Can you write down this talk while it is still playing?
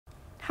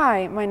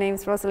Hi, my name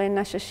is Rosalind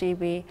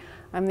Nashashibi.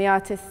 I'm the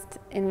artist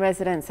in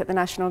residence at the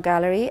National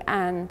Gallery,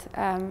 and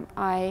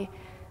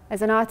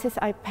as an artist,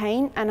 I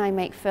paint and I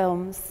make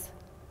films.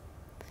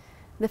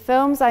 The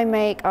films I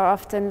make are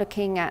often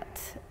looking at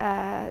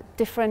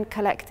different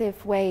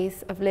collective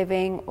ways of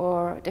living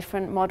or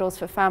different models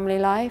for family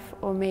life,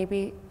 or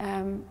maybe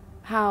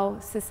how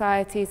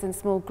societies and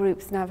small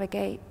groups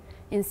navigate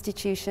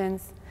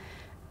institutions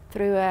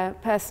through a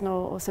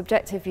personal or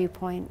subjective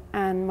viewpoint.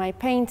 And my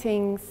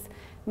paintings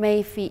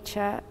may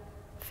feature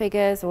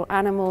figures or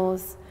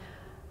animals,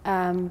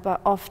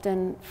 but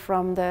often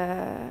from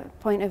the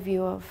point of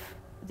view of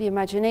the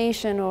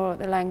imagination or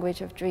the language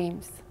of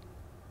dreams.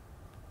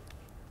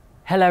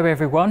 Hello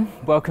everyone,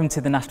 welcome to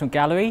the National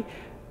Gallery.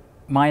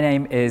 My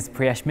name is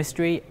Priyesh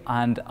Mistry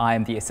and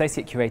I'm the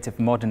Associate Curator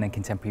for Modern and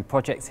Contemporary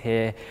Projects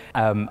here.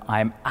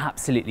 I'm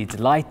absolutely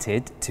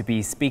delighted to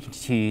be speaking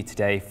to you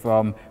today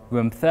from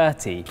room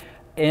 30,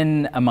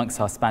 in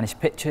amongst our Spanish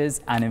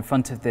pictures and in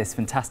front of this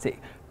fantastic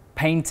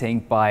painting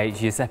by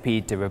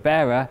Jusepe de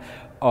Ribera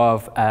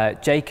of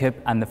Jacob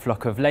and the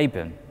Flock of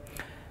Laban.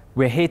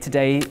 We're here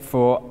today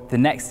for the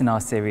next in our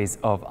series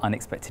of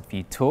Unexpected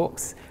View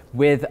talks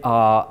with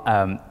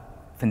our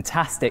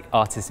fantastic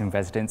artist in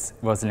residence,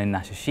 Rosalind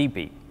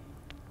Nashashibi.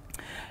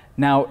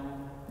 Now,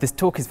 this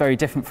talk is very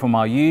different from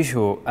our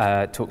usual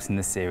talks in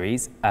the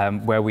series,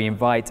 where we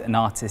invite an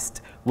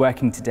artist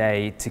working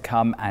today to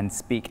come and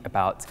speak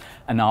about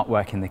an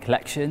artwork in the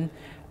collection,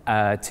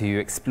 to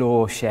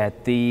explore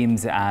shared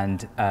themes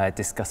and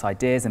discuss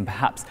ideas and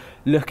perhaps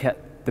look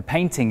at the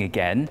painting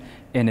again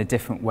in a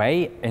different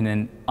way, in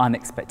an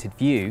unexpected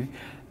view,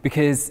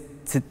 because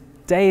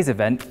today's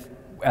event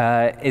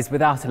is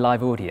without a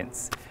live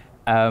audience.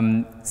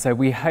 So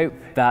we hope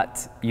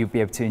that you'll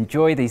be able to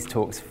enjoy these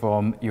talks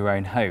from your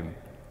own home.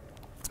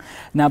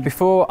 Now,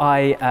 before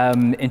I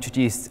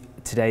introduce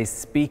today's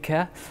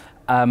speaker,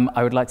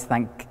 I would like to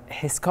thank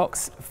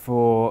Hiscox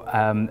for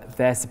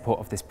their support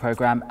of this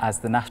programme as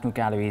the National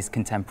Gallery's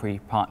contemporary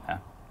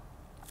partner.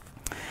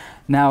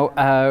 Now,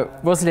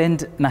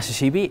 Rosalind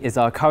Nashashibi is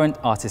our current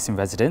artist in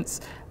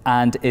residence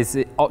and is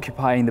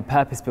occupying the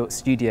purpose-built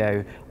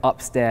studio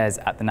upstairs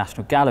at the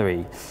National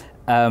Gallery.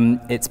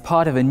 It's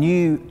part of a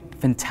new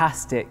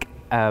fantastic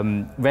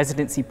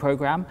residency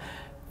programme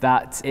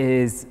that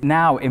is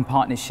now in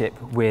partnership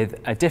with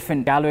a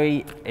different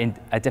gallery in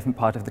a different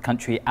part of the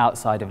country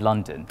outside of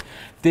London.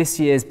 This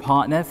year's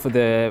partner for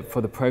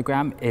the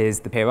programme is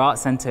the Peer Art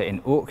Centre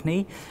in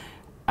Orkney.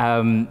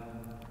 And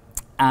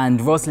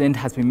Rosalind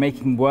has been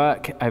making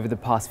work over the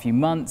past few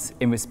months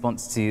in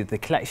response to the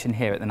collection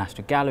here at the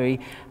National Gallery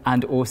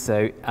and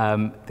also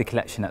the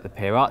collection at the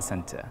Peer Art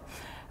Centre.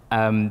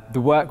 The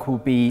work will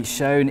be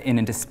shown in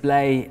a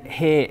display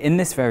here in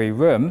this very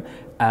room,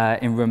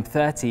 in room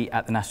 30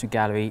 at the National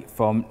Gallery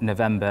from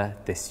November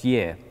this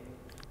year.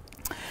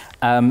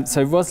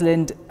 So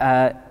Rosalind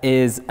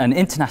is an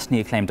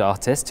internationally acclaimed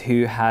artist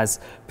who has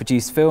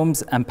produced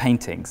films and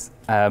paintings.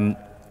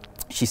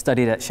 She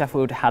studied at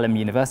Sheffield Hallam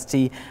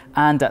University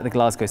and at the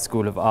Glasgow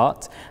School of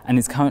Art and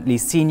is currently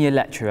Senior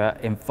Lecturer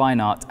in Fine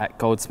Art at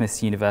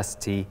Goldsmiths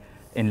University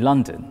in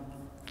London.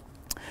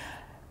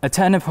 A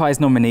Turner Prize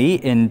nominee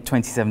in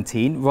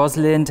 2017,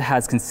 Rosalind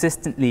has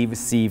consistently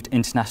received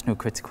international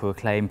critical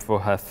acclaim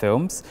for her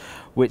films,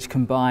 which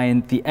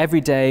combine the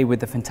everyday with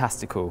the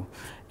fantastical,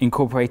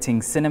 incorporating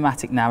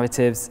cinematic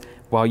narratives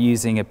while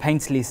using a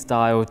painterly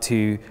style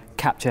to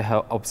capture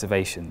her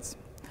observations.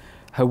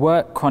 Her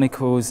work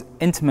chronicles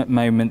intimate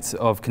moments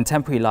of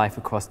contemporary life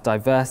across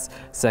diverse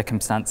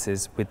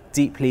circumstances with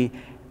deeply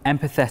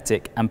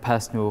empathetic and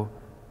personal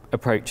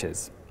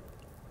approaches.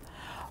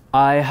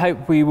 I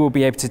hope we will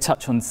be able to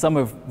touch on some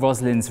of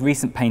Rosalind's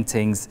recent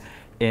paintings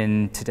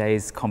in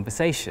today's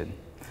conversation.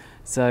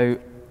 So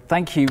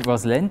thank you,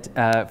 Rosalind,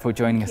 for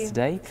joining us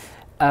today.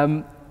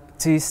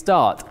 To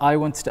start, I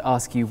wanted to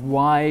ask you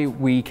why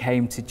we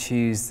came to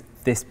choose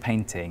this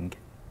painting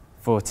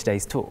for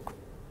today's talk.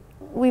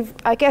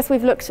 I guess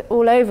we've looked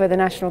all over the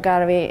National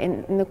Gallery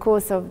in the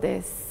course of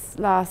this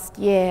last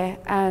year,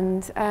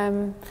 and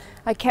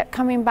I kept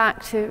coming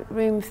back to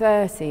room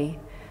 30.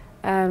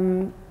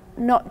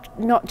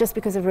 Not just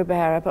because of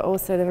Ribera, but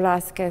also the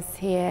Velázquez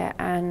here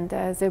and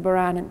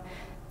Zurbarán. And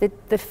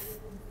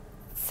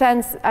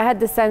I had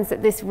the sense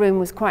that this room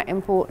was quite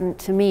important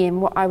to me in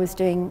what I was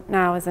doing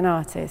now as an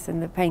artist,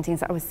 and the paintings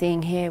that I was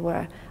seeing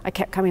here I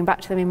kept coming back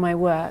to them in my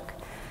work.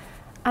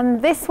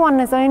 And this one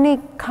has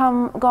only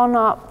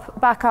gone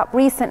back up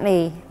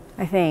recently,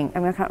 I think. I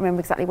mean, I can't remember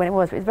exactly when it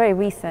was, but it's very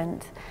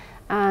recent.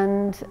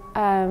 And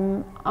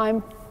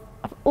I've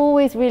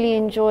always really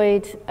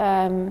enjoyed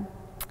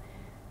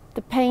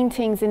the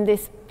paintings in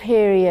this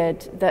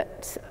period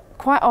that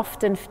quite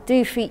often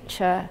do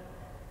feature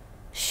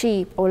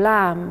sheep or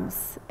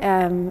lambs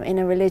in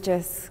a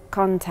religious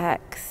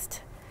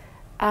context.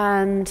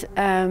 And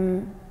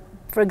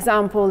for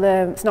example,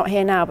 it's not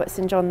here now, but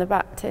St. John the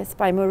Baptist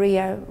by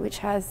Murillo, which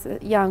has a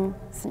young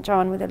St.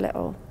 John with a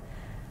little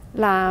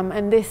lamb,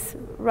 and this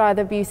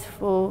rather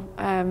beautiful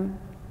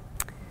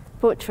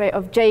portrait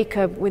of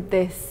Jacob with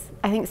this,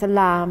 I think it's a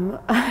lamb,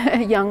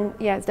 young,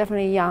 yeah, it's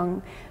definitely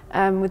young,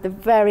 with a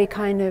very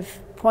kind of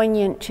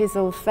poignant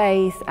chiseled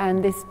face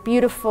and this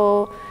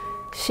beautiful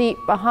sheep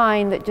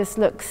behind that just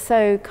looks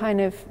so kind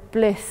of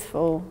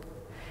blissful.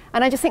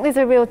 And I just think there's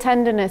a real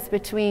tenderness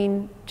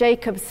between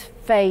Jacob's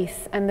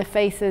face and the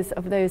faces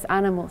of those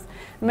animals,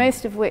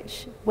 most of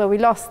which, well, we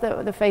lost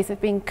the face of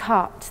being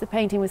cut. The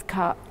painting was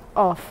cut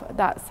off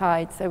that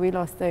side, so we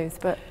lost those.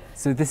 But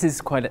so this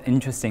is quite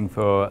interesting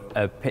for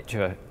a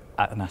picture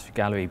at the National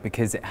Gallery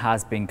because it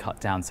has been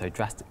cut down so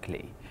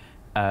drastically.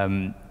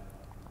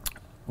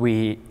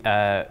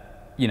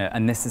 You know,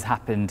 and this has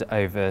happened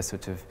over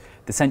sort of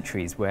the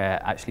centuries,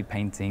 where actually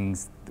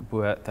paintings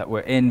that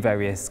were in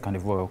various kind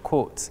of royal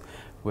courts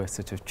were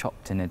sort of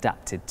chopped and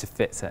adapted to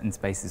fit certain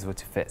spaces or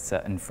to fit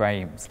certain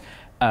frames.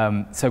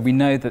 So we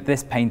know that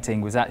this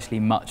painting was actually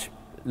much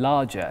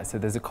larger. So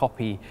there's a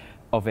copy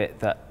of it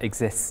that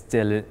exists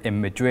still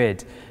in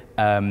Madrid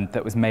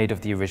that was made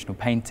of the original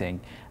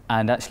painting.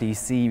 And actually you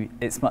see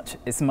it's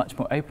a much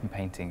more open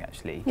painting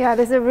actually. Yeah,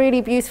 there's a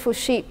really beautiful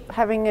sheep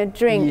having a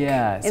drink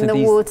in the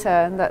water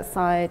on that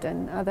side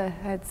and other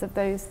heads of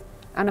those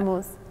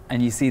animals.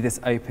 And you see this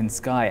open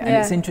sky. And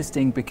it's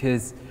interesting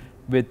because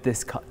with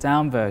this cut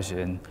down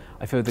version,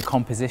 I feel the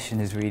composition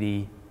has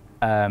really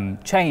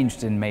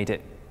changed and made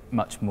it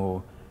much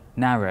more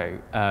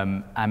narrow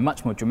and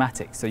much more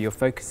dramatic. So you're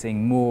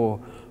focusing more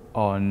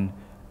on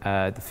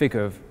the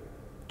figure of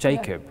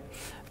Jacob.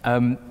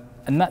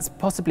 And that's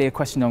possibly a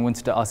question I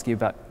wanted to ask you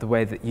about the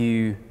way that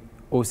you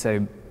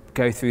also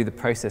go through the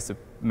process of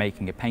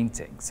making a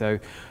painting. So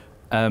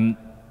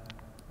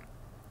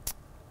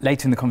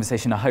later in the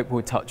conversation, I hope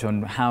we'll touch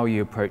on how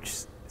you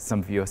approach some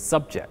of your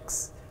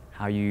subjects,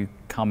 how you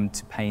come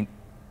to paint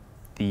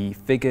the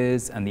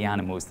figures and the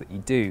animals that you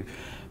do.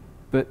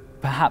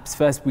 But perhaps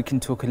first we can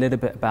talk a little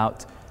bit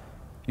about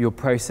your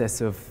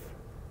process of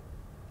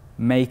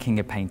making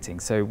a painting.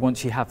 So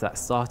once you have that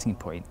starting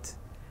point,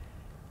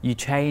 you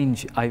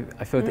change, I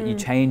feel that you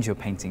change your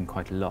painting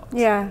quite a lot.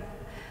 Yeah,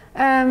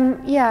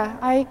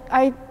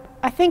 I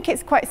think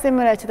it's quite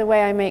similar to the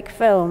way I make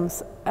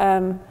films.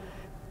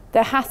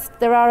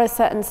 There are a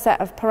certain set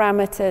of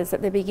parameters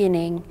at the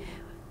beginning.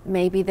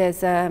 Maybe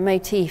there's a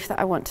motif that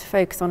I want to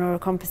focus on or a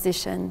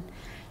composition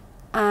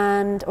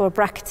or a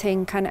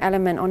bracketing kind of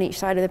element on each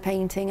side of the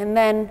painting. And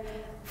then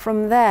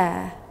from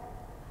there,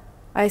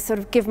 I sort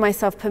of give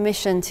myself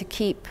permission to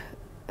keep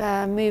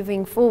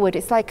moving forward.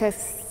 It's like a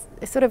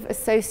sort of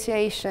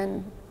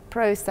association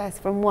process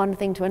from one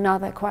thing to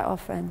another quite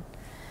often.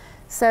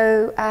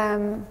 So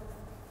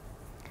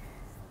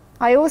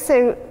I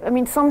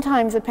mean,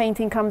 sometimes a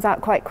painting comes out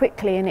quite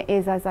quickly and it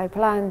is as I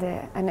planned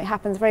it, and it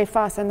happens very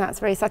fast, and that's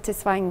very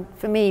satisfying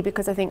for me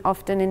because I think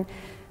often in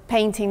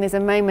painting there's a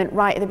moment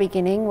right at the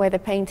beginning where the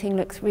painting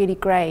looks really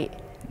great,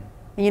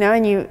 you know,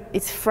 and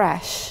it's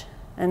fresh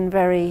and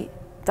very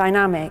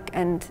dynamic,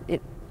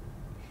 and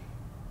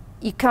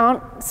you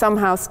can't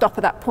somehow stop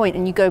at that point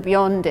and you go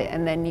beyond it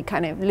and then you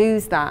kind of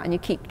lose that and you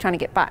keep trying to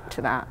get back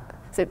to that.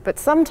 So, but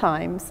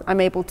sometimes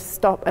I'm able to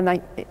stop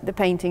and the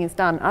painting is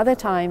done. Other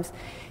times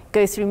it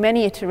goes through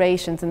many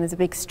iterations and there's a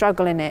big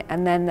struggle in it,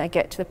 and then I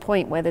get to the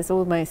point where there's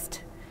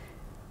it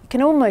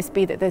can almost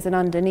be that there's an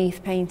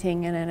underneath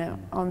painting and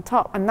an on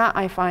top, and that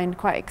I find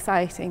quite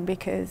exciting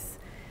because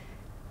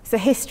it's a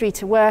history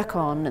to work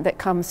on that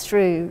comes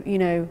through, you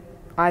know,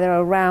 either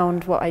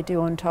around what I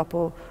do on top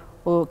or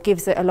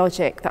gives it a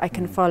logic that I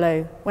can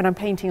follow when I'm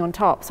painting on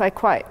top. So I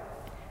quite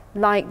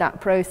like that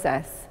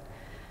process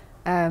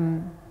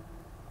of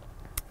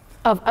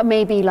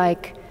maybe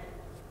like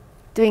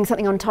doing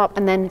something on top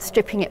and then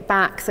stripping it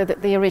back so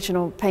that the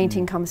original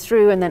painting comes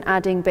through, and then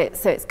adding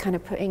bits, so it's kind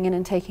of putting in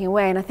and taking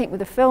away. And I think with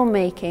the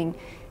filmmaking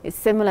it's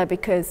similar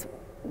because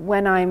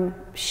when I'm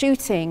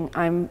shooting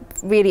I'm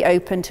really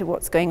open to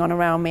what's going on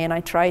around me, and I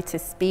try to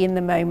be in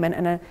the moment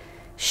and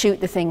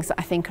shoot the things that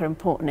I think are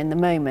important in the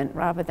moment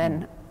rather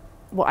than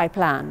what I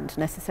planned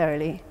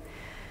necessarily.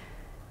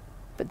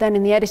 But then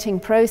in the editing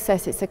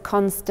process it's a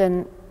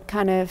constant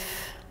kind of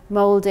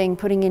moulding,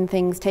 putting in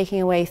things,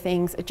 taking away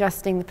things,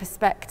 adjusting the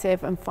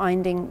perspective and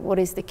finding what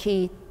is the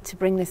key to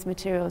bring this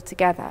material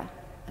together.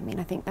 I mean,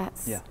 I think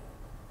that's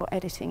what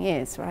editing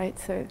is, right?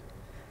 So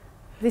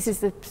this is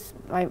the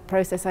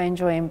process I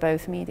enjoy in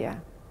both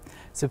media.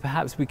 So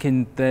perhaps we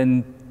can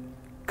then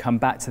come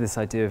back to this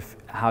idea of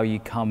how you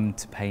come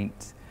to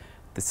paint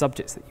the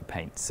subjects that you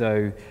paint.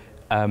 So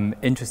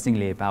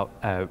interestingly about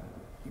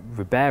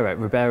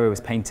Ribera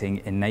was painting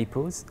in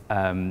Naples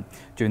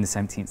during the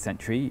 17th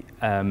century.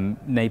 And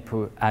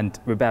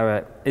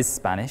Ribera is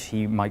Spanish.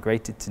 He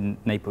migrated to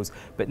Naples,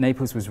 but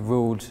Naples was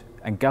ruled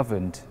and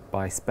governed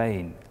by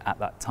Spain at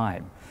that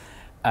time.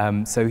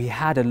 So he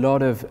had a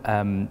lot of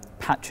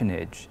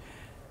patronage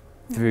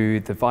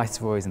through the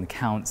viceroys and the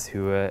counts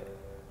who were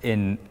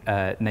in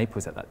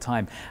Naples at that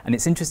time. And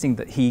it's interesting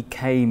that he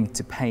came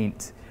to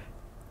paint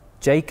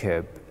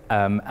Jacob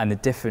and the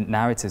different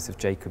narratives of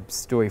Jacob's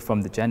story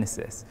from the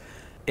Genesis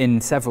in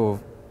several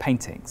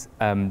paintings.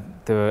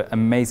 There are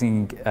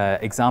amazing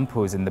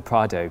examples in the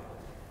Prado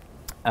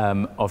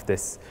of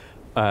this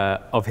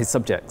of his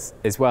subjects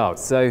as well.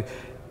 So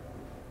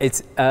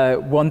it's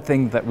one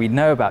thing that we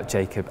know about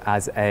Jacob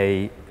as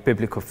a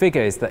biblical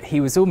figure is that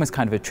he was almost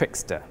kind of a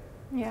trickster.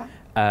 Yeah.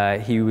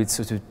 He would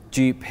sort of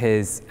dupe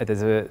his.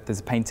 There's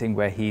a painting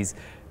where he's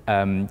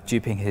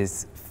duping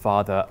his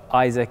father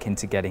Isaac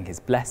into getting his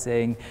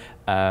blessing.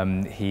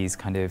 He's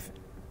kind of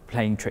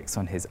playing tricks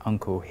on his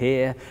uncle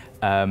here,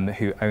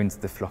 who owns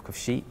the flock of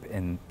sheep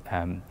in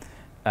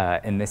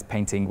this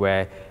painting,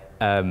 where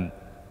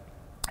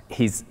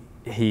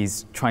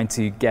he's trying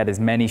to get as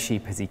many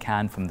sheep as he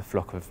can from the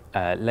flock of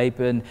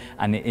Laban,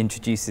 and it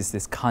introduces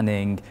this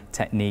cunning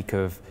technique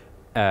of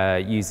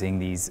using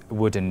these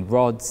wooden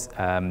rods,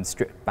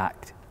 stripped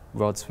back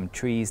rods from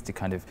trees, to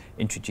kind of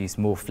introduce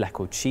more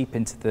fleckled sheep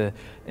into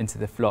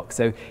the flock.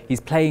 So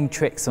he's playing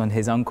tricks on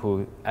his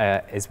uncle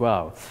as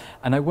well.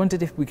 And I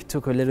wondered if we could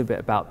talk a little bit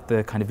about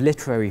the kind of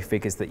literary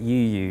figures that you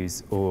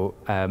use or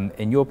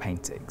in your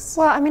paintings.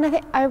 Well, I mean, I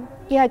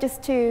think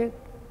just to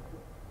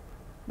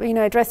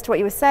address to what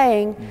you were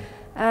saying,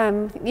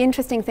 the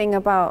interesting thing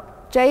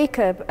about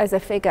Jacob as a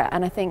figure,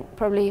 and I think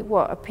probably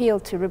what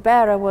appealed to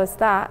Ribera, was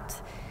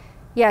that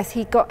yes,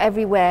 he got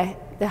everywhere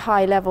the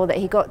high level that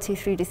he got to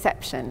through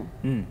deception,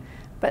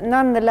 but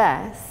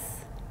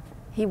nonetheless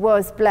he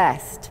was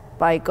blessed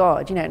by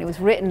God, and it was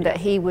written that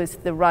he was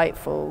the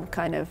rightful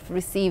kind of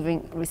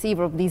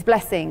receiver of these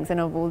blessings and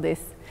of all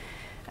this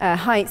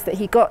heights that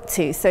he got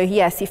to. So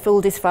yes, he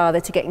fooled his father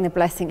to getting the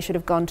blessing. It should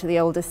have gone to the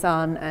older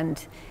son,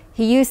 and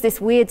he used this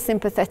weird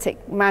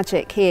sympathetic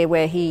magic here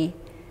where he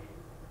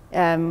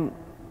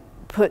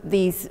put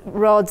these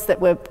rods that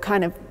were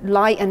kind of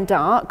light and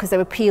dark, because they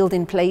were peeled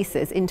in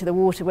places, into the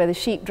water where the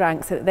sheep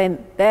drank, so that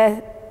then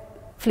their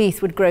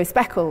fleece would grow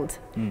speckled.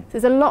 So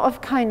there's a lot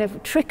of kind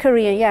of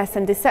trickery, yes,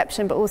 and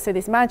deception, but also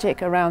this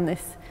magic around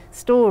this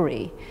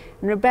story.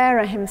 And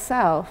Ribera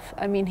himself,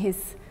 I mean,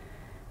 he's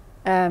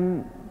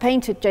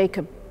painted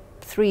Jacob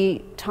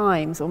 3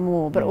 times or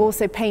more, but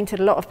also painted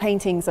a lot of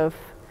paintings of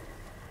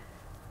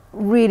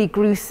really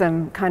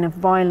gruesome kind of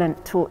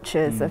violent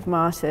tortures of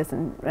martyrs,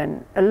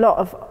 and a lot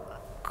of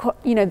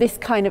this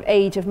kind of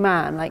age of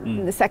man, like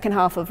in the second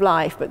half of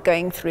life, but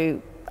going through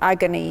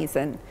agonies.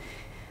 And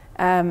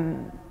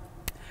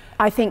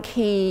I think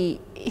he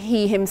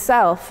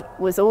himself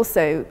was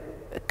also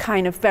a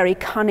kind of very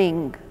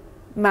cunning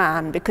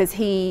man, because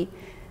he,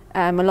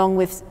 along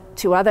with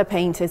 2 other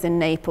painters in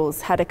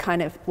Naples, had a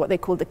kind of what they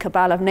called the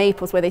Cabal of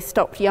Naples, where they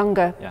stopped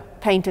younger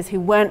painters who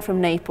weren't from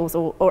Naples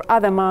or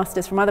other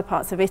masters from other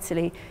parts of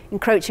Italy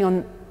encroaching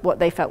on what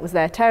they felt was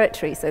their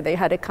territory. So they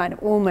had a kind of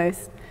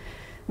almost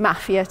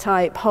mafia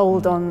type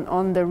hold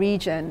on the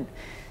region.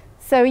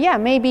 So yeah,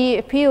 maybe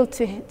appealed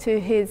to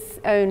his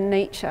own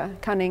nature,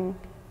 cunning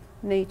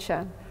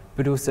nature.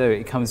 But also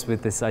it comes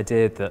with this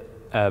idea that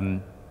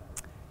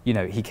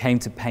he came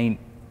to paint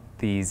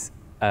these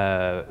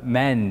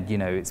men,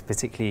 it's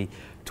particularly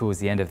towards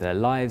the end of their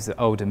lives,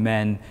 older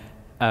men,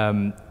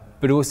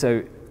 but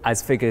also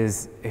as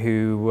figures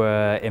who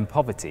were in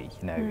poverty.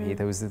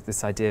 There was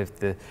this idea of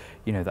the,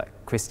 that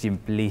Christian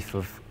belief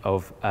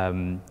of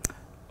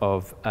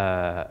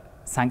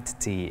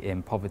sanctity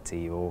in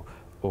poverty,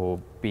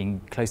 or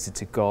being closer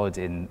to God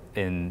in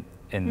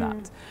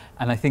that.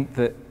 And I think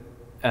that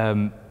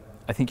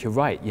I think you're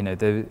right.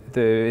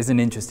 There is an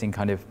interesting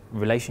kind of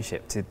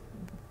relationship to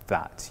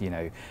that.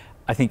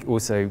 I think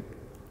also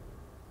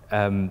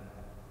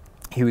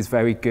he was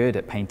very good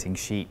at painting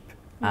sheep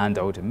and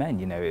older men.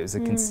 It was a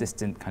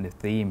consistent kind of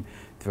theme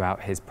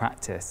throughout his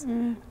practice,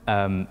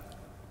 and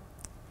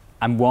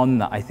one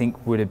that I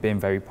think would have been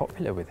very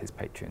popular with his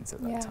patrons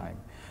at that time.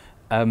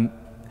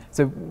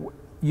 So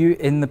you,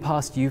 in the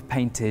past, you've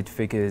painted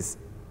figures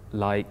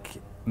like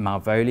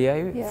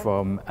Malvolio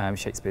from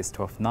Shakespeare's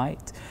Twelfth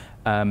Night,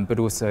 but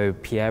also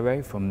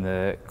Piero from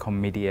the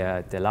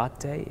Commedia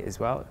dell'arte as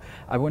well.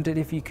 I wondered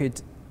if you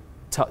could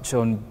touch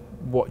on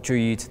what drew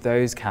you to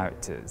those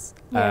characters,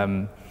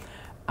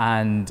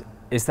 and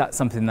is that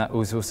something that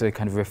was also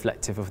kind of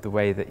reflective of the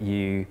way that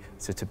you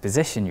sort of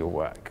position your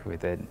work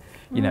within,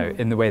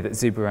 in the way that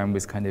Zurbarán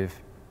was kind of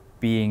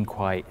being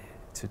quite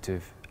sort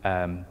of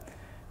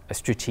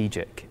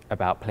strategic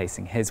about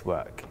placing his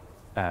work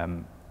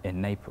in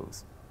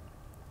Naples?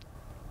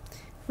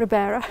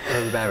 Ribera.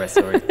 Ribera,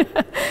 sorry.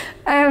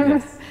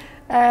 Yes.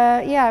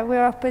 Yeah,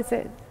 we're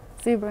opposite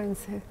Zurbarán,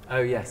 so.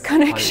 Oh yes.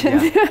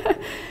 Connection.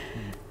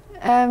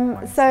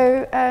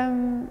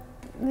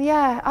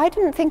 Yeah, I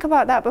didn't think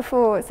about that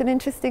before. It's an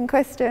interesting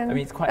question. I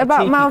mean, it's quite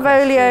about a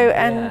Malvolio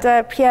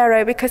and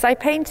Piero, because I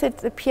painted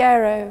the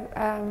Piero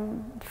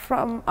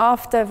from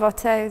after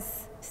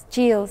Watteau's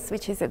Gilles,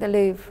 which is at the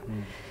Louvre.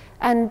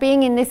 And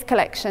being in this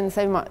collection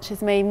so much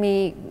has made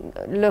me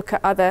look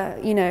at other,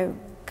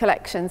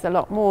 collections a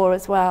lot more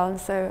as well. And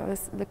so I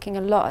was looking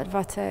a lot at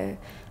Watteau,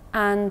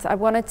 and I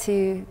wanted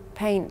to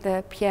paint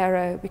the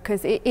Piero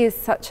because it is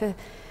such a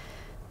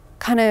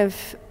kind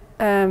of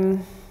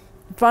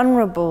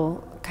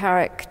vulnerable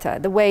character.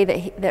 The way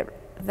that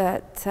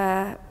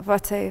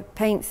Watteau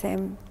paints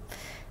him,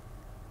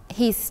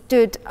 he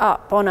stood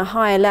up on a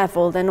higher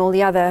level than all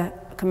the other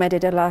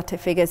commedia dell'arte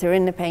figures are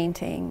in the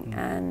painting,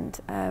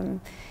 and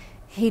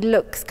he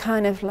looks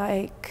kind of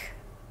like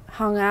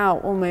hung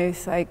out,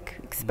 almost like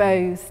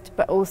exposed,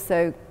 but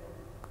also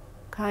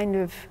kind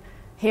of,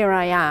 here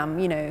I am,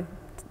 you know,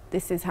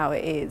 this is how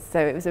it is. So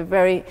it was a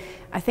very,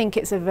 I think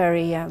it's a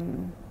very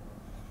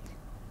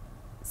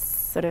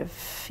sort of,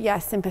 yeah,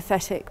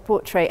 sympathetic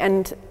portrait.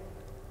 And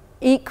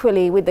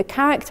equally with the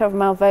character of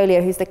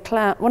Malvolio, who's the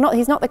clown, well,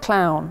 he's not the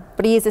clown,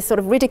 but he is a sort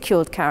of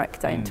ridiculed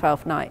character in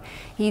Twelfth Night.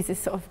 He's this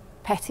sort of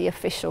petty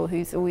official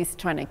who's always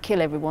trying to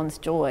kill everyone's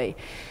joy.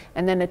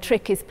 And then a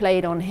trick is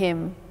played on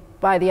him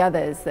by the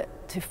others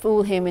to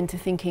fool him into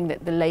thinking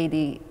that the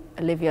lady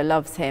Olivia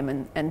loves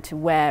him, and to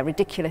wear a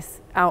ridiculous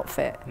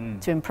outfit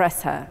to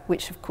impress her,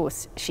 which of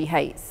course she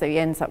hates. So he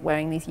ends up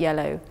wearing these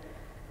yellow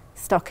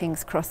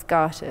stockings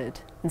cross-gartered.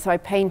 And so I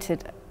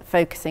painted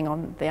focusing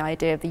on the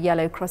idea of the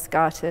yellow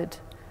cross-gartered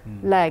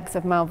legs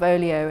of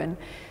Malvolio, and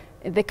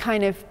the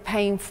kind of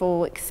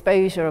painful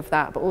exposure of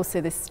that, but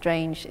also this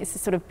strange, it's a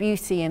sort of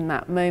beauty in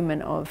that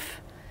moment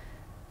of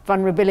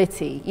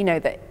vulnerability, you know,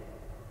 that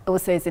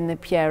also is in the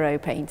Piero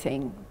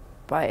painting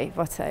by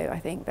Watteau. I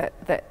think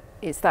that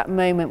it's that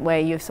moment where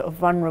you're sort of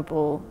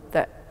vulnerable,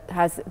 that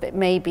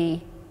may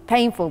be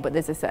painful, but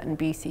there's a certain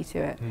beauty to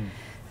it.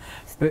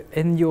 But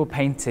in your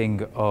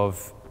painting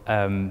of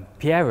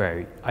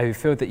Piero, I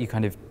feel that you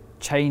kind of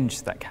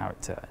changed that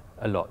character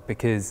a lot,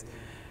 because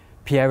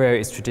Piero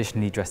is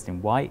traditionally dressed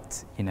in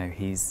white. You know,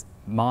 he's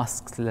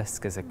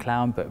maskless as a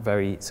clown, but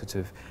very sort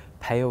of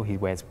pale. He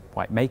wears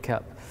white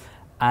makeup,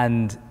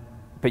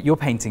 but your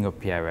painting of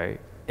Piero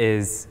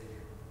is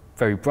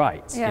very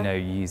bright. Yeah. You know,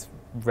 you use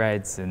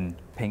reds and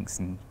pinks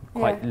and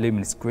quite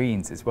luminous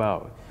greens as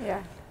well.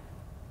 Yeah.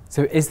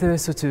 So is there a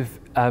sort of,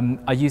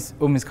 are you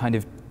almost kind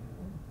of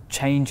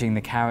changing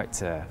the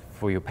character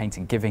for your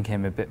painting, giving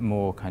him a bit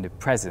more kind of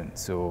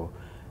presence, or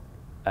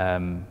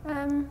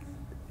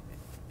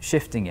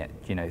shifting it,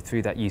 you know,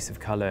 through that use of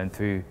colour and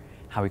through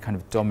how he kind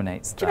of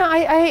dominates that? You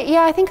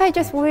know, I think I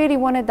just really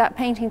wanted that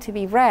painting to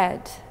be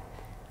red.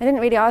 I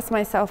didn't really ask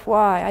myself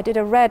why. I did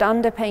a red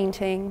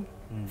underpainting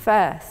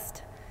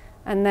first,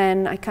 and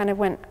then I kind of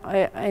went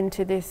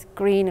into this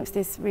green. It was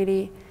this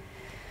really,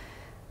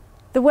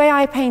 the way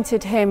I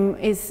painted him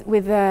is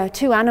with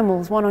two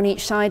animals, one on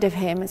each side of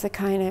him as a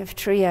kind of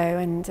trio,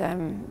 and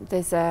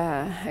there's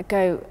a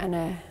goat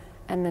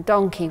and a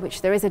donkey,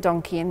 which there is a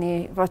donkey in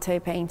the Watteau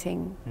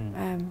painting,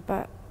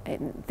 but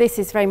this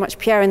is very much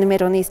Pierre in the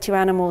middle and these two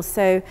animals.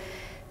 So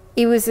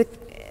it was,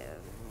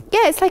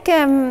 it's like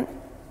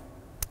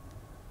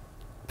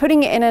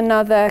putting it in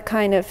another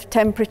kind of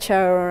temperature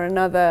or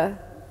another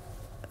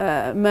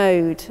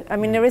mode. I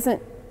mean,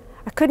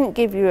 I couldn't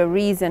give you a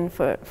reason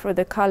for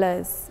the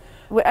colours.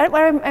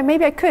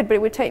 Maybe I could, but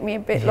it would take me a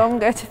bit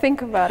longer to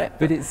think about it.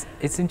 But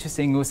it's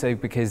interesting also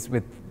because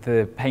with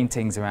the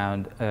paintings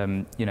around,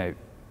 you know,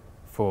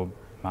 for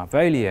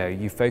Malvolio,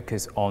 you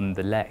focus on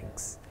the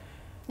legs.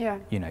 Yeah.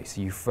 You know,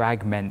 so you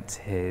fragment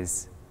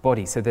his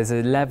body. So there's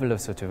a level of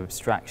sort of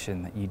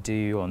abstraction that you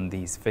do on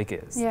these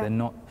figures. Yeah. They're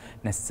not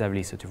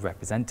necessarily sort of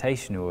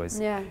representational as,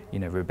 you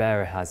know,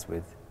 Ribera has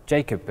with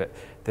Jacob, but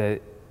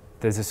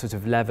there's a sort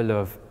of level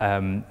of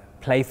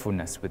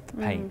playfulness with the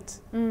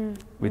paint,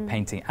 with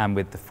painting and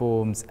with the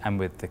forms and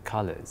with the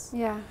colours.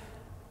 Yeah.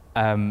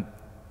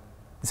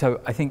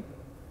 So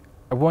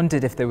I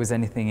wondered if there was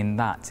anything in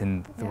that,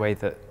 in the way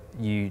that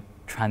you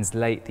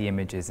translate the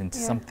images into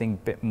something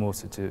a bit more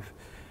sort of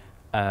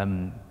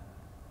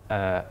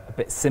a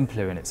bit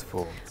simpler in its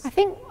forms. I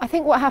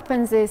think what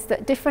happens is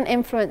that different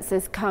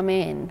influences come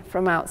in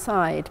from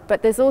outside,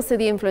 but there's also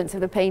the influence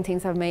of the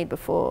paintings I've made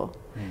before.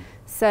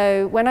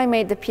 So when I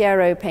made the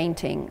Piero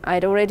painting,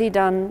 I'd already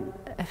done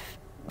a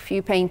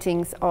few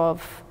paintings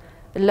of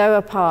the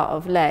lower part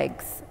of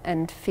legs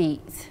and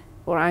feet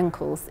or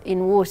ankles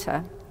in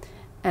water,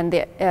 and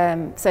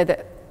so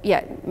that,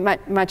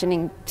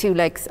 imagining two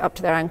legs up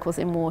to their ankles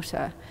in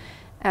water,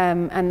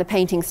 and the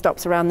painting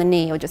stops around the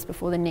knee or just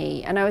before the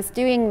knee. And I was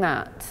doing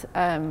that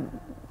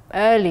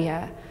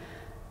earlier,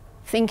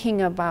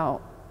 thinking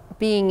about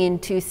being in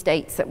two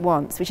states at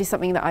once, which is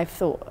something that I've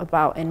thought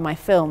about in my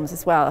films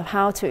as well, of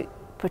how to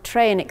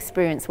portray an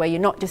experience where you're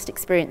not just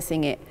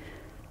experiencing it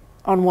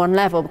on one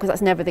level, because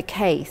that's never the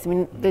case. I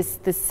mean, there's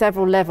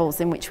several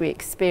levels in which we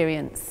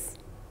experience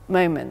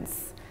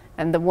moments,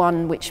 and the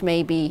one which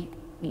maybe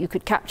you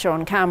could capture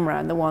on camera,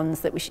 and the ones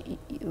that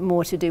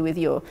more to do with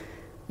your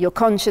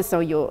conscious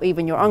or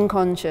even your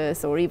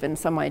unconscious, or even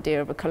some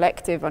idea of a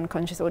collective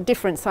unconscious, or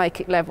different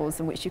psychic levels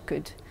in which you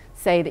could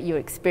say that you're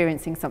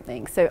experiencing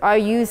something. So I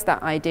use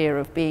that idea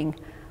of being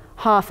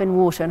half in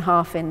water and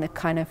half in the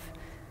kind of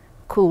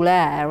cool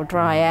air or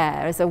dry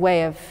air as a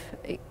way of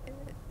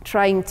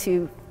trying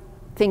to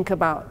think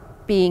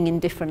about being in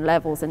different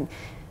levels, and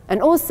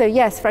also,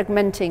 yes,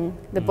 fragmenting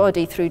the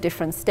body through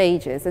different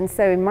stages. And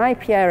so in my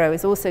Piero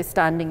is also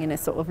standing in a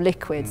sort of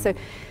liquid. So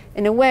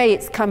in a way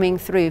it's coming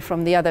through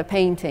from the other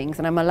paintings,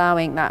 and I'm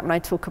allowing that. When I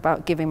talk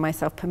about giving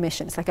myself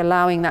permission, it's like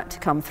allowing that to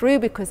come through,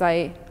 because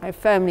I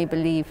firmly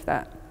believe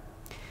that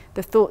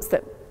the thoughts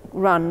that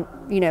run,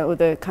 you know, or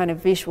the kind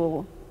of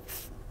visual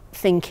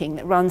thinking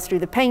that runs through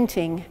the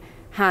painting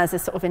has a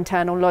sort of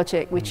internal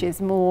logic which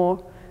is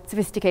more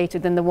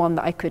sophisticated than the one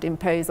that I could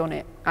impose on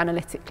it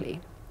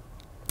analytically.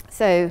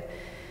 So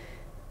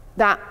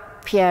that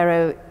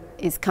Piero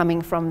is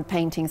coming from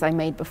paintings I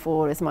made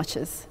before as much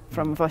as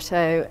from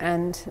Watteau,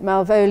 and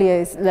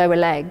Malvolio's lower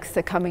legs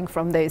are coming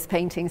from those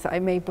paintings that I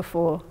made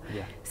before.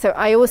 Yeah. So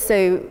I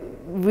also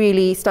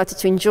really started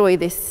to enjoy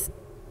this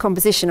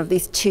composition of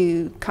these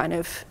two kind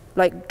of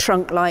like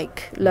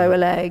trunk-like lower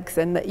legs,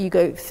 and that you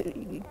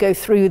go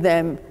through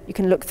them, you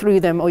can look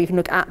through them or you can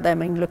look at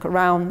them and look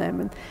around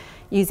them, and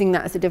using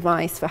that as a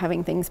device for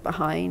having things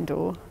behind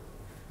or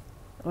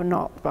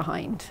not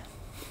behind.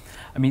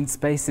 I mean,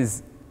 space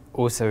is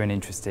also an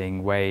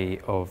interesting way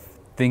of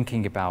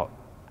thinking about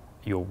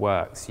your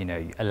works, you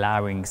know,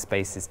 allowing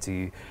spaces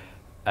to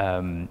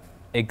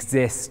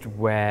exist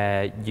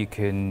where you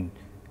can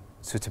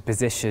sort of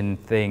position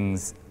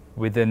things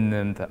within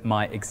them that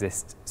might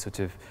exist sort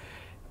of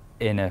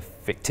in a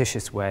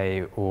fictitious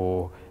way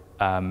or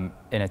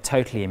in a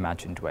totally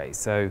imagined way.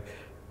 So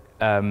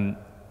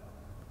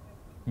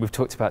we've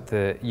talked about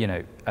the, you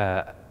know,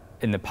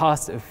 in the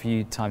past a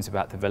few times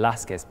about the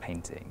Velázquez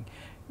painting,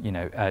 you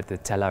know, the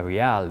Tela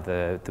Real,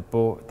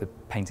 the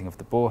painting of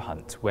the boar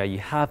hunt, where you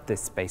have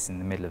this space in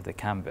the middle of the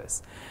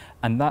canvas.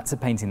 And that's a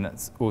painting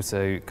that's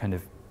also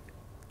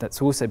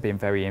been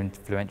very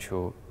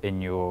influential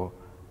in your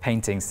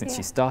paintings since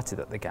you started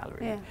at the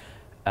gallery.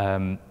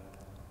 Yeah.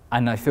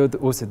 And I feel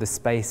that also the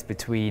space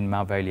between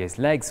Malvolio's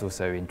legs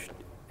also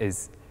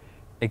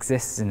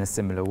exists in a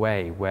similar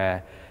way,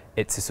 where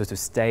it's a sort of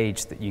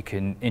stage that you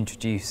can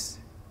introduce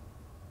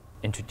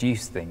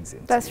things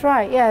into. That's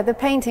right, yeah. The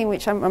painting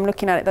which I'm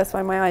looking at, that's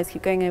why my eyes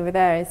keep going over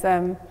there, is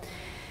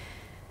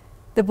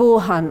the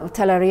boar hunt, or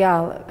Tela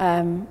Real.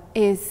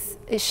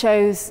 It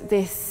shows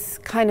this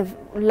kind of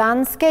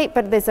landscape,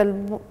 but there's a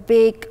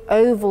big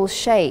oval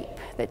shape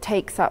that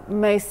takes up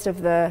most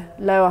of the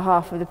lower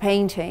half of the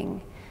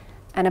painting,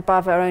 and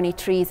above are only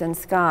trees and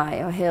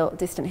sky, or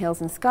distant hills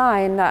and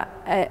sky, and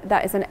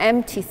that is an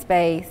empty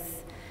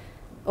space,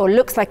 or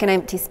looks like an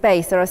empty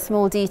space. There are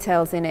small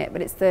details in it,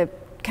 but it's the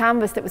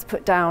canvas that was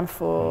put down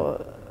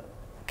for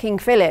King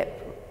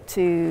Philip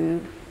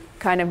to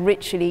kind of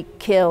ritually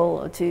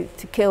kill, or to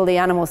kill the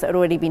animals that had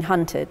already been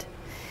hunted.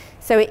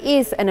 So it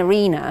is an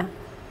arena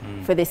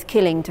for this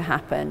killing to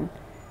happen.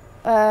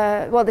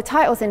 Well, the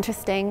title's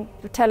interesting,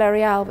 Tela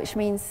Real, which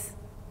means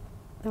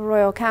the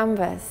royal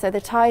canvas. So the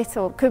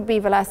title could be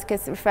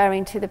Velázquez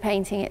referring to the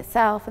painting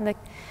itself,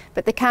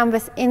 but the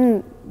canvas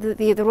in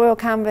the royal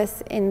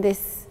canvas in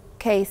this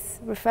case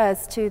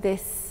refers to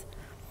this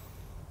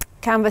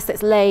canvas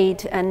that's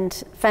laid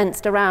and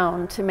fenced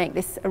around to make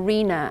this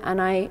arena. And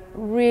I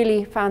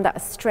really found that a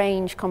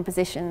strange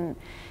composition,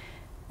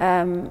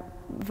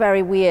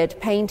 very weird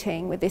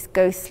painting with this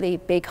ghostly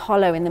big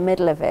hollow in the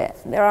middle of it.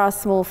 There are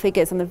small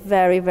figures on the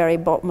very, very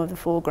bottom of the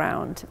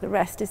foreground. The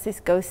rest is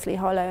this ghostly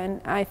hollow, and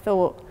I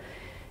thought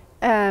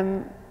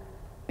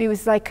it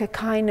was like a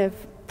kind of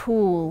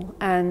pool.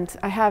 And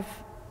I have,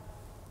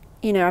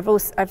 you know,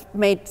 I've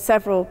made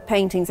several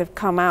paintings have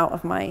come out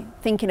of my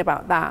thinking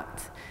about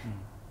that.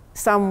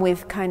 Some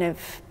with kind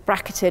of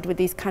bracketed with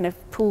these kind of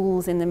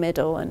pools in the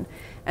middle,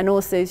 and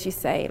also, as you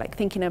say, like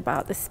thinking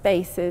about the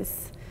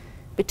spaces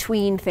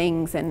between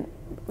things, and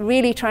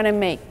really trying to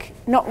make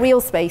not real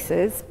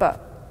spaces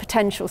but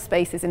potential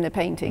spaces in the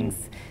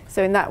paintings.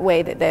 So in that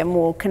way that they're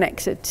more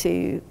connected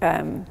to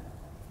a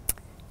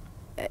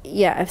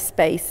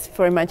space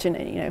for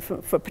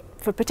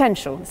for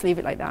potential. Let's leave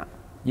it like that.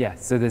 Yeah.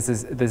 So there's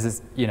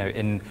this, you know,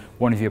 in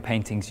one of your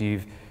paintings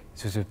you've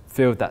sort of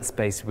filled that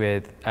space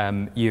with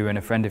you and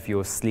a friend of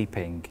yours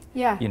sleeping.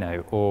 Yeah. You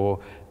know, or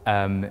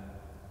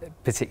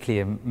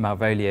particularly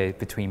Malvolio,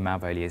 between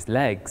Malvolio's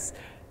legs.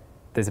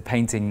 There's a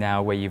painting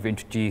now where you've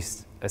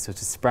introduced a sort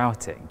of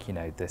sprouting, you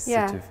know, this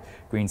sort of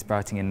green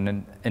sprouting,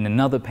 and in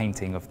another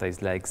painting of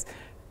those legs,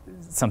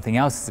 something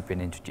else has been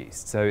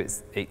introduced. So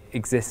it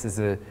exists as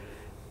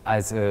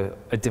a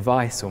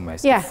device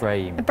almost, a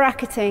frame. A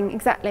bracketing,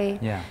 exactly.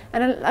 Yeah.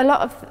 And a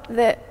lot of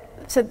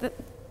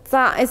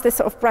that is the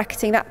sort of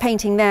bracketing, that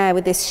painting there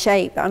with this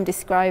shape that I'm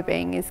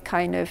describing is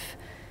kind of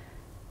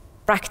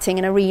bracketing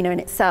an arena in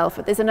itself.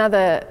 But there's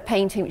another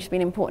painting which has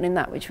been important in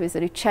that, which was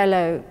a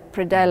Uccello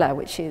Predella,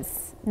 which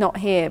is not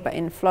here but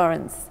in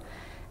Florence,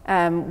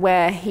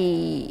 where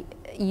he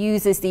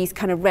uses these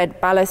kind of red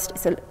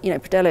balustrades. So, you know,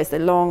 Predella is the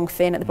long,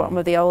 thin at the bottom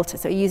of the altar,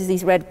 so he uses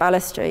these red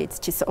balustrades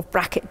to sort of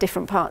bracket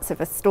different parts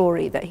of a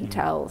story that he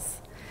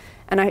tells.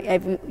 And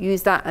I've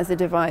used that as a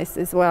device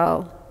as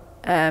well.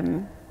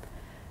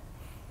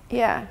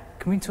 Yeah.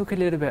 Can we talk a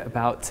little bit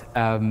about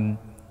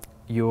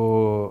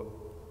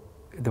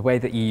the way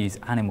that you use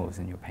animals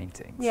in your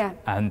paintings? Yeah.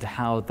 And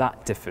how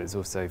that differs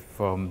also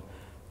from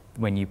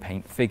when you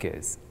paint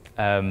figures.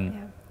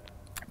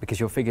 Because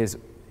your figures,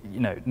 you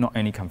know, not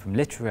only come from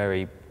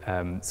literary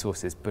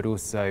sources, but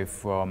also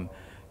from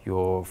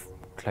your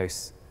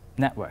close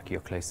network,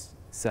 your close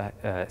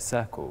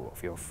circle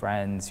of your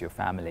friends, your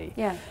family.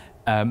 Yeah.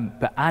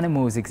 But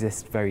animals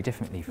exist very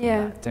differently from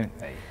that, don't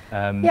they?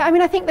 Yeah, I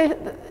mean, I think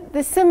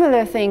the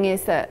similar thing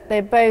is that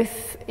they're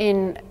both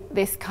in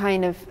this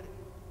kind of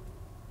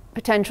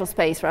potential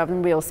space rather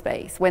than real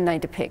space when they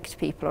depict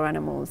people or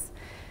animals.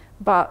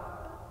 But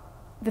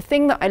the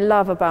thing that I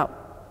love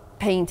about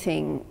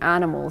painting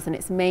animals, and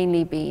it's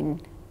mainly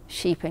been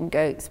sheep and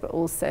goats, but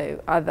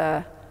also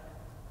other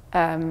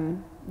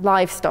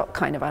livestock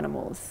kind of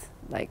animals,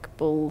 like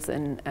bulls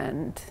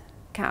and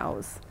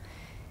cows,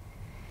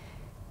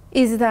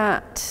 is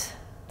that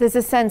there's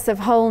a sense of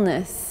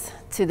wholeness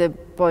to the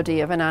body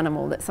of an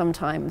animal that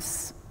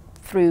sometimes,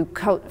 for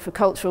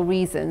cultural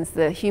reasons,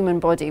 the human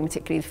body,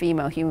 particularly the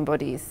female human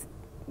body, is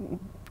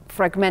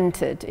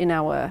fragmented in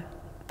our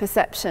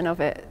perception of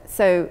it.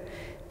 So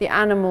the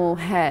animal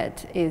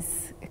head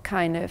is a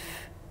kind of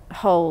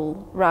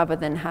whole rather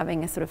than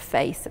having a sort of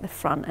face at the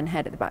front and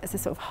head at the back. It's a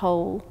sort of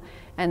whole,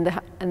 and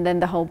then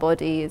the whole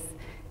body is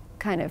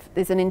kind of,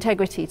 there's an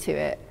integrity to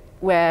it,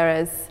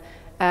 whereas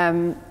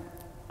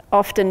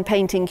often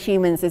painting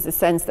humans, there's a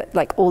sense that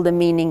like all the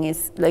meaning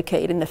is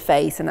located in the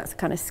face, and that's a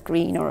kind of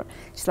screen or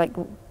just like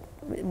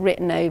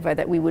written over,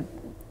 that we would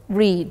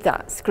read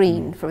that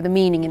screen for the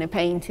meaning in a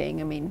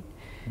painting. I mean,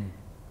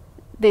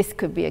 this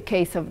could be a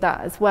case of that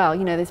as well.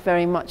 You know, there's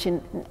very much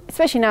in,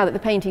 especially now that the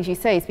paintings you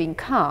say is being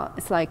cut,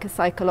 it's like a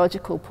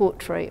psychological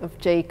portrait of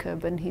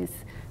Jacob, and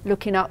he's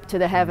looking up to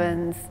the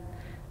heavens.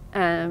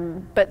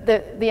 But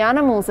the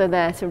animals are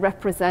there to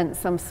represent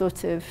some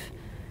sort of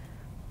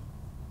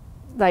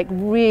like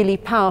really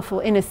powerful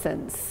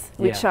innocence,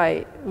 which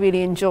I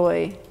really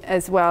enjoy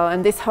as well.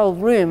 And this whole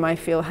room, I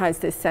feel, has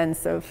this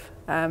sense of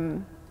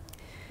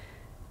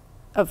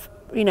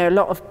you know, a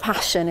lot of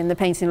passion in the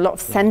painting, a lot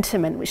of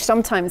sentiment, which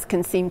sometimes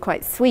can seem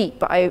quite sweet,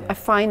 but I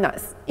find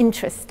that's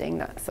interesting,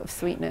 that sort of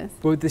sweetness.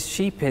 Well, the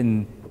sheep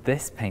in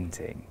this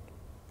painting,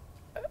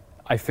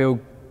 I feel,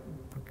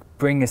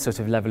 bring a sort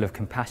of level of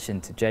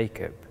compassion to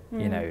Jacob,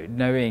 you know,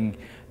 knowing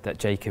that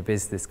Jacob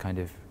is this kind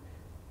of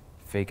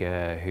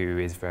figure who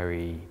is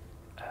very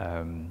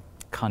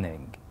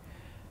cunning.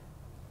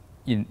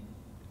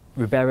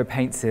 Ribera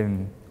paints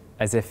him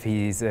as if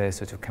he's a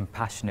sort of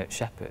compassionate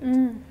shepherd.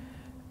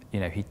 You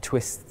know, he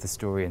twists the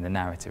story and the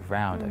narrative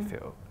round, I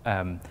feel.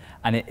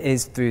 And it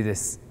is through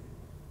this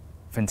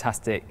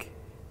fantastic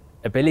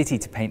ability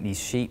to paint these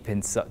sheep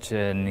in such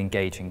an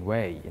engaging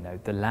way. You know,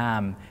 the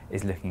lamb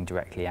is looking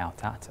directly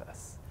out at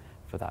us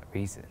for that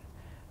reason.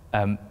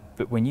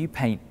 But when you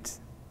paint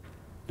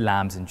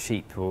lambs and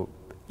sheep, or,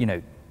 you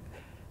know,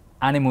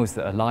 animals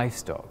that are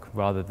livestock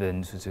rather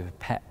than sort of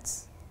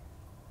pets,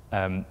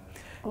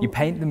 you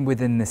paint them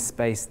within this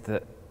space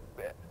that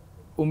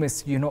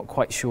almost you're not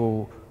quite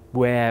sure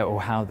where or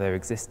how they're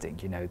existing.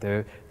 You know,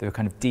 they're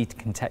kind of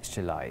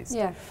decontextualized.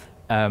 Yeah.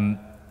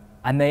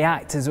 And they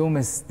act as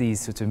almost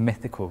these sort of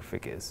mythical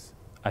figures,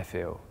 I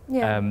feel.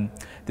 Yeah.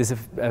 There's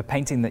a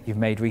painting that you've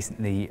made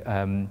recently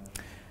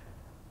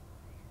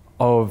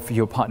of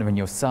your partner and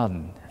your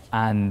son,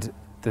 and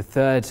the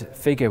third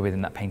figure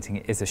within that painting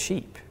is a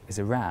sheep, is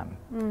a ram.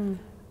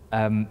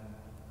 I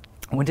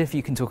wonder if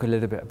you can talk a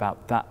little bit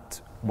about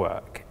that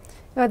work.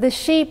 Well, the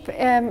sheep,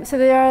 so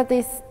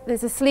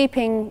there's a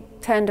sleeping,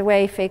 turned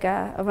away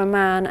figure of a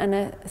man and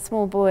a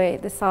small boy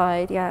at the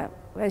side, yeah,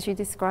 as you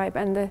describe,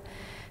 and the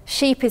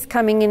sheep is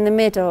coming in the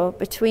middle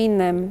between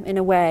them in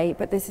a way,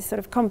 but there's a sort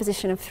of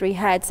composition of three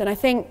heads, and I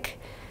think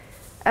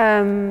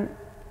the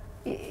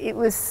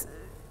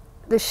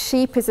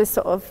sheep is a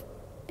sort of,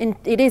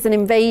 it is an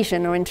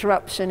invasion or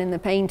interruption in the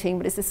painting,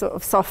 but it's a sort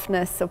of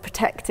softness or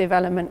protective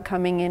element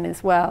coming in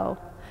as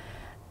well.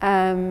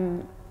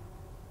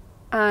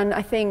 And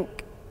I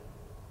think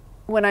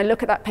when I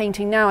look at that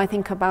painting now, I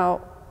think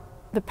about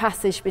the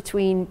passage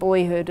between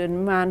boyhood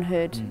and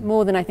manhood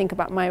more than I think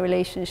about my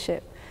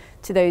relationship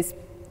to those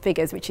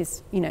figures, which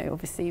is, you know,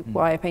 obviously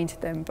why I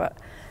painted them, but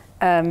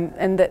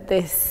and that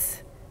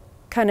this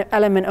kind of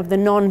element of the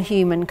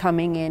non-human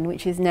coming in,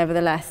 which is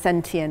nevertheless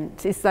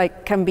sentient, is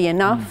like, can be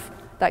enough.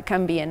 That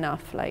can be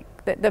enough. Like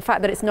the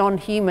fact that it's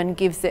non-human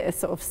gives it a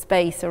sort of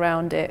space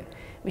around it,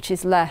 which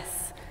is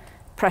less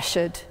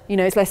pressured. You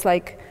know, it's less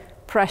like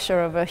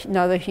pressure of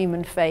another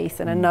human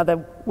face and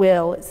another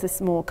will. It's this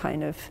more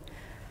kind of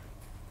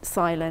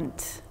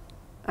silent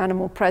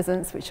animal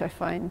presence, which I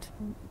find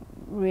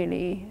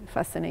really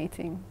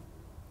fascinating.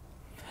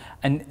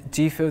 And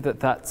do you feel that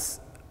that's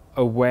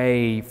a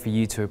way for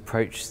you to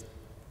approach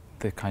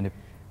the kind of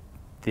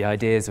the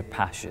ideas of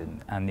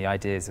passion and the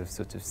ideas of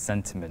sort of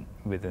sentiment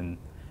within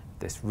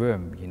this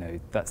room? You know,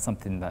 that's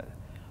something that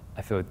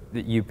I feel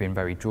that you've been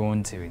very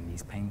drawn to in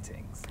these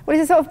paintings. Well,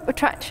 it's a sort of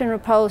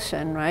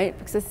attraction-repulsion, right?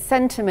 Because the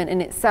sentiment in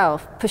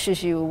itself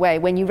pushes you away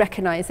when you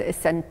recognize it as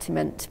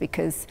sentiment,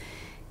 because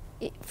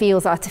it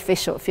feels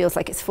artificial, it feels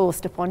like it's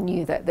forced upon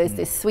you, that there's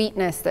this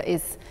sweetness that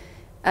is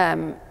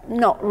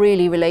not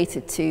really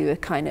related to a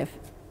kind of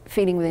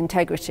feeling with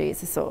integrity.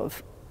 It's a sort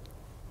of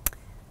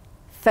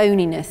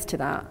phoniness to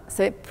that.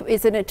 So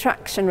it's an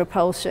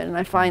attraction-repulsion, and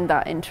I find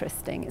that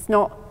interesting. It's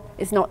not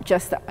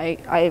just that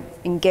I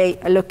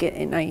look at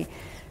it and I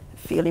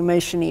feel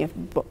emotionally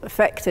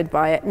affected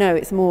by it. No,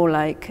 it's more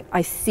like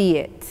I see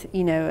it,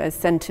 you know, as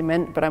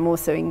sentiment, but I'm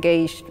also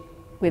engaged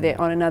with it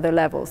on another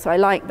level. So I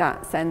like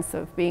that sense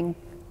of being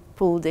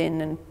pulled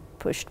in and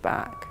pushed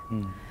back.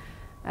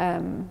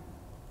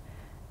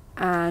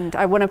 And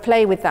I want to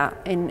play with that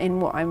in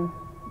what I'm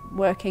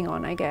working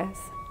on, I guess.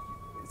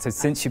 So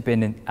since you've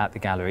been at the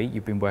gallery,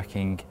 you've been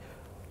working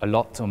a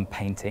lot on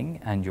painting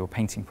and your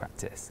painting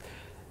practice.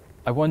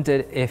 I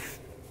wondered if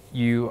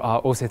you are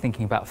also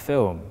thinking about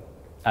film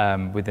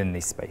within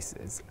these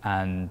spaces,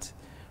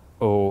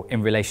 or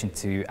in relation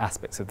to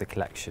aspects of the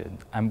collection,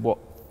 and what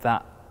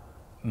that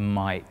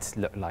might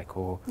look like,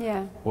 or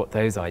what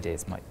those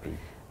ideas might be.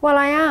 Well,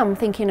 I am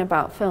thinking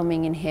about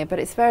filming in here, but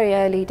it's very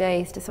early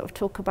days to sort of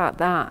talk about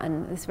that,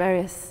 and there's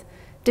various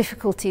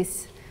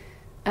difficulties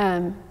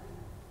at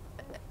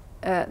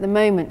the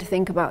moment to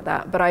think about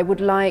that. But I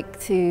would like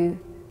to,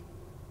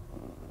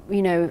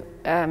 you know,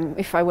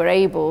 if I were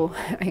able,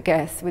 I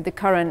guess, with the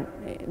current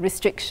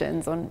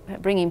restrictions on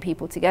bringing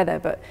people together,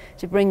 but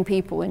to bring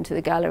people into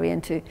the gallery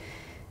and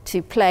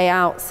to play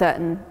out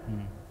certain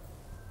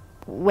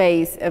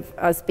ways of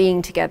us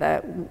being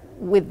together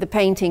with the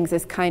paintings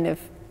as kind of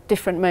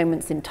different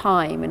moments in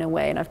time, in a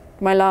way. And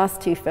my last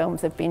two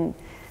films have been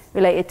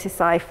related to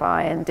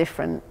sci-fi and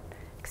different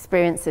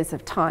experiences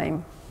of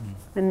time,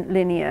 and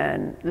linear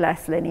and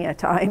less linear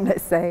time,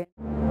 let's say.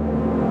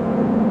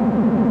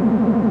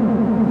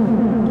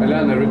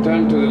 Alana,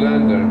 return to the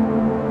lander.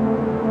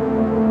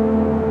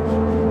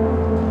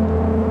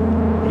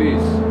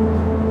 Please.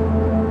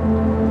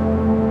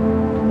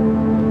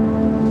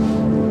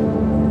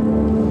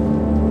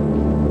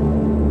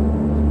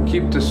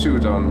 Keep the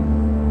suit on,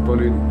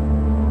 Pauline.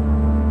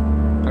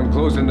 I'm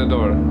closing the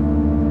door.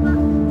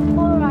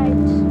 All right.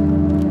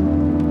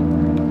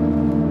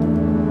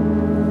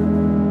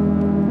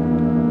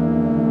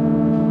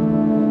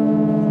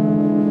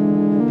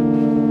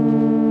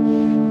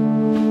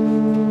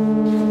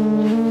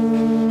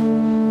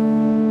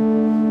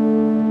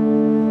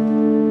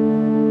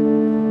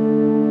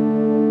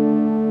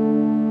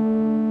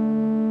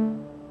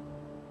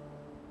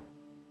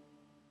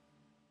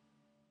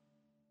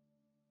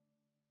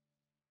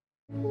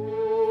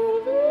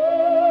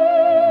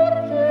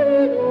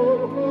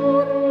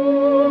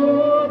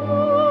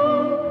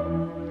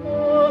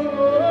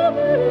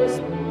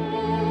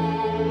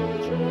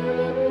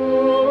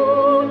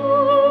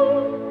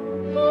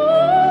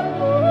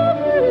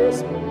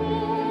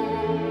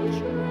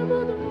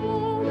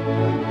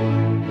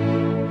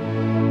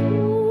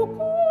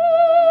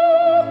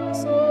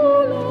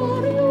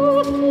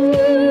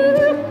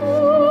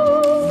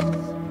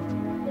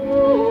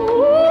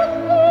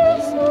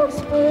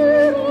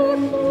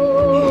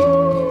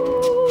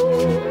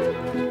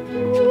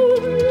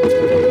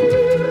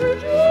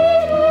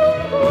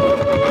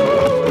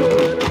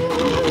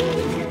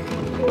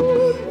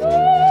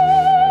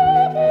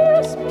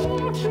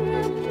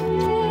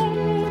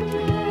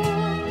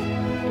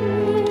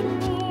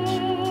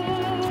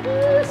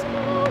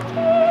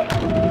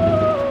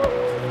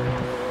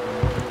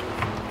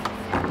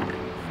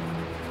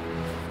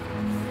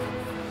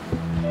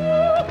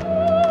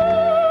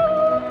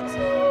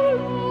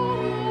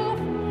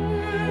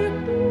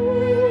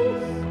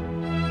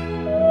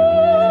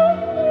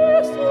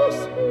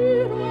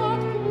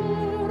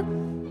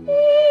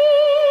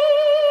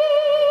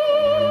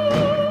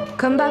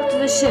 Come back to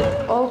the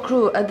ship, all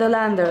crew at the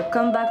lander,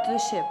 come back to the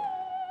ship.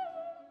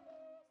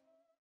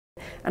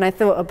 And I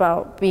thought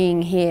about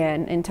being here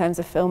in terms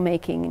of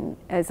filmmaking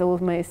as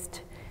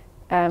almost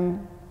the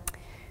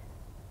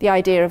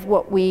idea of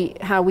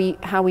how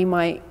we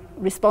might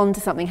respond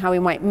to something, how we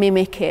might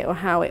mimic it, or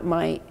how it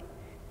might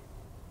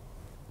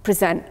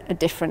present a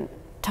different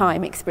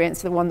time experience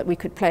to the one that we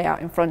could play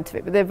out in front of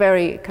it. But they're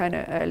very kind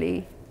of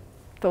early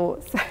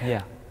thoughts.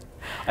 Yeah,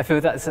 I feel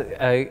that's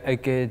a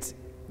good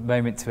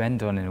moment to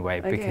end on in a way,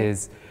 Okay.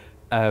 because,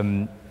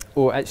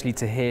 or actually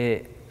to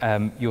hear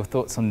your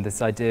thoughts on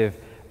this idea of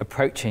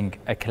approaching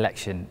a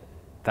collection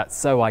that's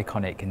so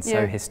iconic and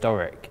so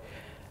historic,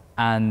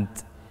 and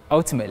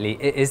ultimately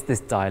it is this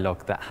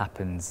dialogue that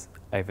happens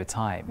over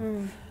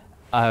time.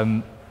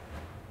 I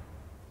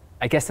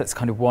guess that's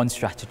kind of one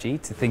strategy,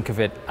 to think of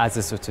it as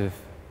a sort of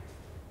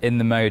in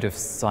the mode of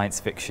science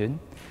fiction,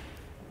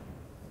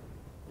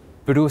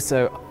 but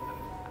also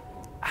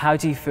how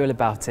do you feel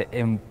about it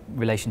in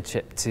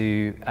relationship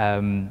to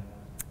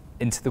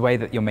into the way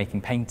that you're making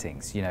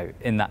paintings, you know,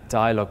 in that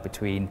dialogue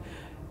between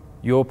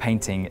your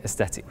painting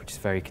aesthetic, which is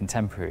very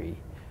contemporary,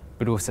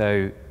 but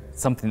also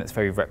something that's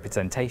very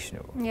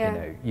representational.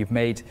 Yeah. You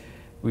know,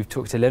 we've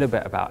talked a little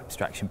bit about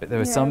abstraction, but there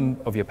are some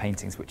of your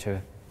paintings which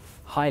are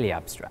highly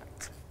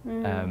abstract.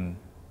 Yeah,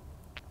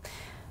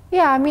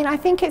 I mean, I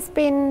think it's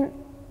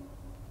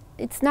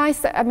nice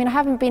that, I mean, I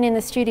haven't been in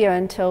the studio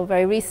until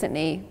very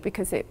recently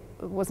because it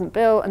wasn't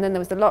built, and then there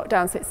was the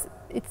lockdown, so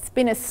it's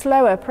been a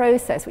slower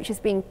process, which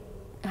has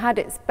had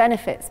its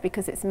benefits,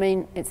 because it's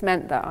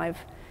meant that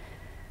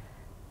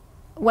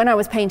when I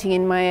was painting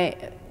in my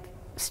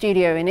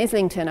studio in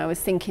Islington, I was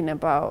thinking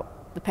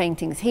about the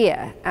paintings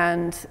here,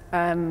 and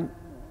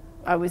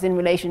I was in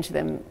relation to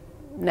them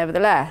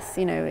nevertheless,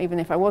 you know, even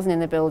if I wasn't in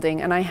the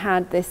building. And I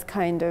had this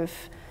kind of,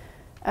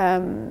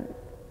 well,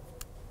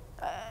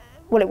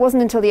 it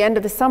wasn't until the end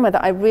of the summer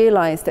that I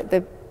realized that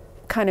the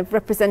kind of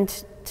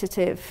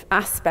representative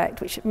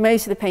aspect, which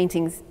most of the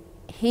paintings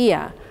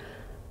here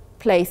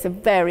place a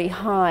very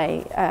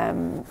high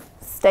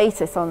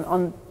status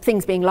on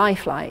things being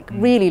lifelike,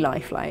 really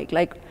lifelike,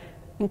 like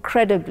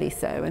incredibly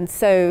so. And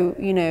so,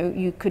 you know,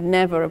 you could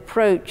never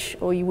approach,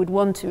 or you would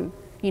want to,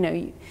 you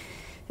know,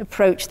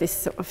 approach this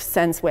sort of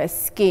sense where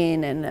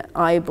skin and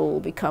eyeball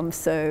become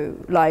so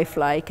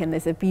lifelike, and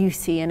there's a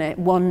beauty and a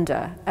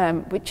wonder,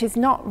 which is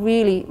not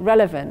really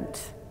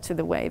relevant to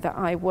the way that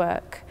I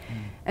work.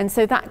 And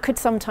so that could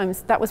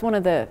sometimes, that was one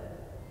of the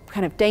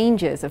kind of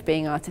dangers of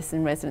being artist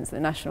in residence at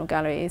the National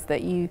Gallery, is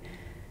that you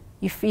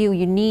feel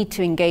you need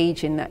to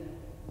engage in that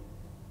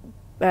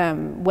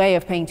way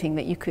of painting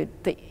that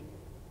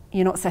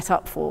you're not set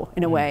up for,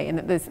 in a way, and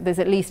that there's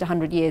at least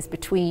 100 years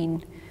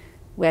between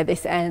where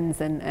this ends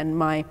and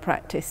my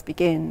practice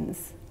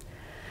begins.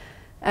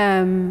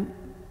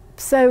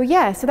 So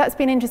yeah, so that's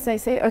been interesting.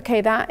 So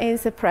okay, that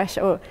is a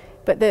pressure,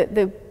 but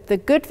the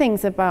good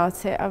things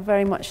about it are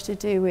very much to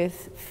do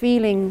with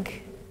feeling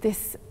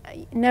this,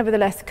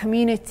 nevertheless,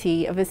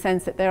 community, of a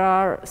sense that there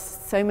are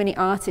so many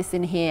artists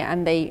in here,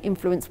 and they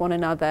influence one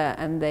another,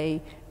 and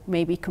they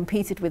maybe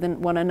competed with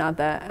one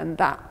another, and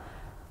that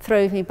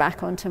throws me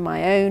back onto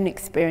my own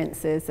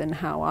experiences and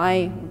how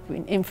I've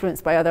been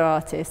influenced by other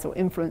artists, or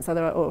influence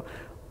other,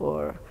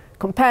 or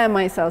compare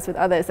myself with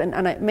others,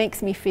 and it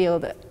makes me feel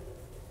that,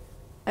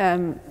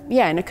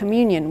 yeah, in a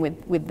communion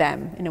with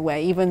them in a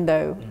way, even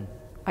though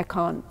I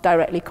can't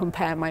directly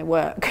compare my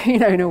work, you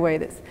know, in a way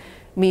that's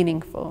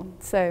meaningful.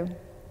 So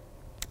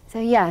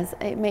yes,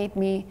 it made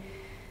me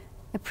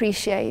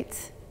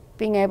appreciate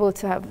being able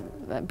to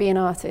be an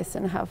artist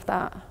and have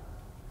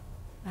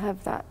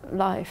that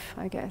life,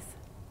 I guess.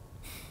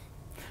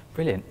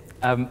 Brilliant.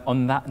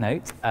 On that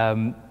note,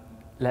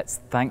 let's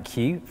thank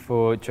you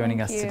for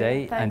joining us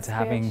today. Thanks, and to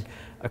having Priyesh.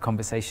 a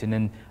conversation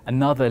and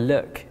another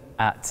look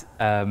at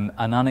an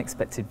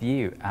unexpected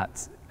view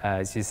at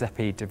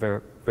Jusepe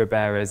de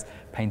Ribera's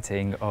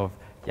painting of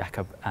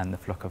Jacob and the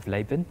Flock of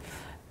Laban.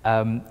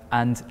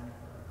 And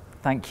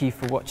thank you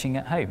for watching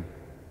at home.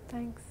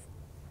 Thanks.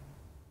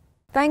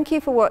 Thank you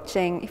for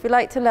watching. If you'd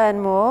like to learn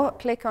more,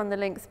 click on the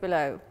links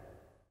below.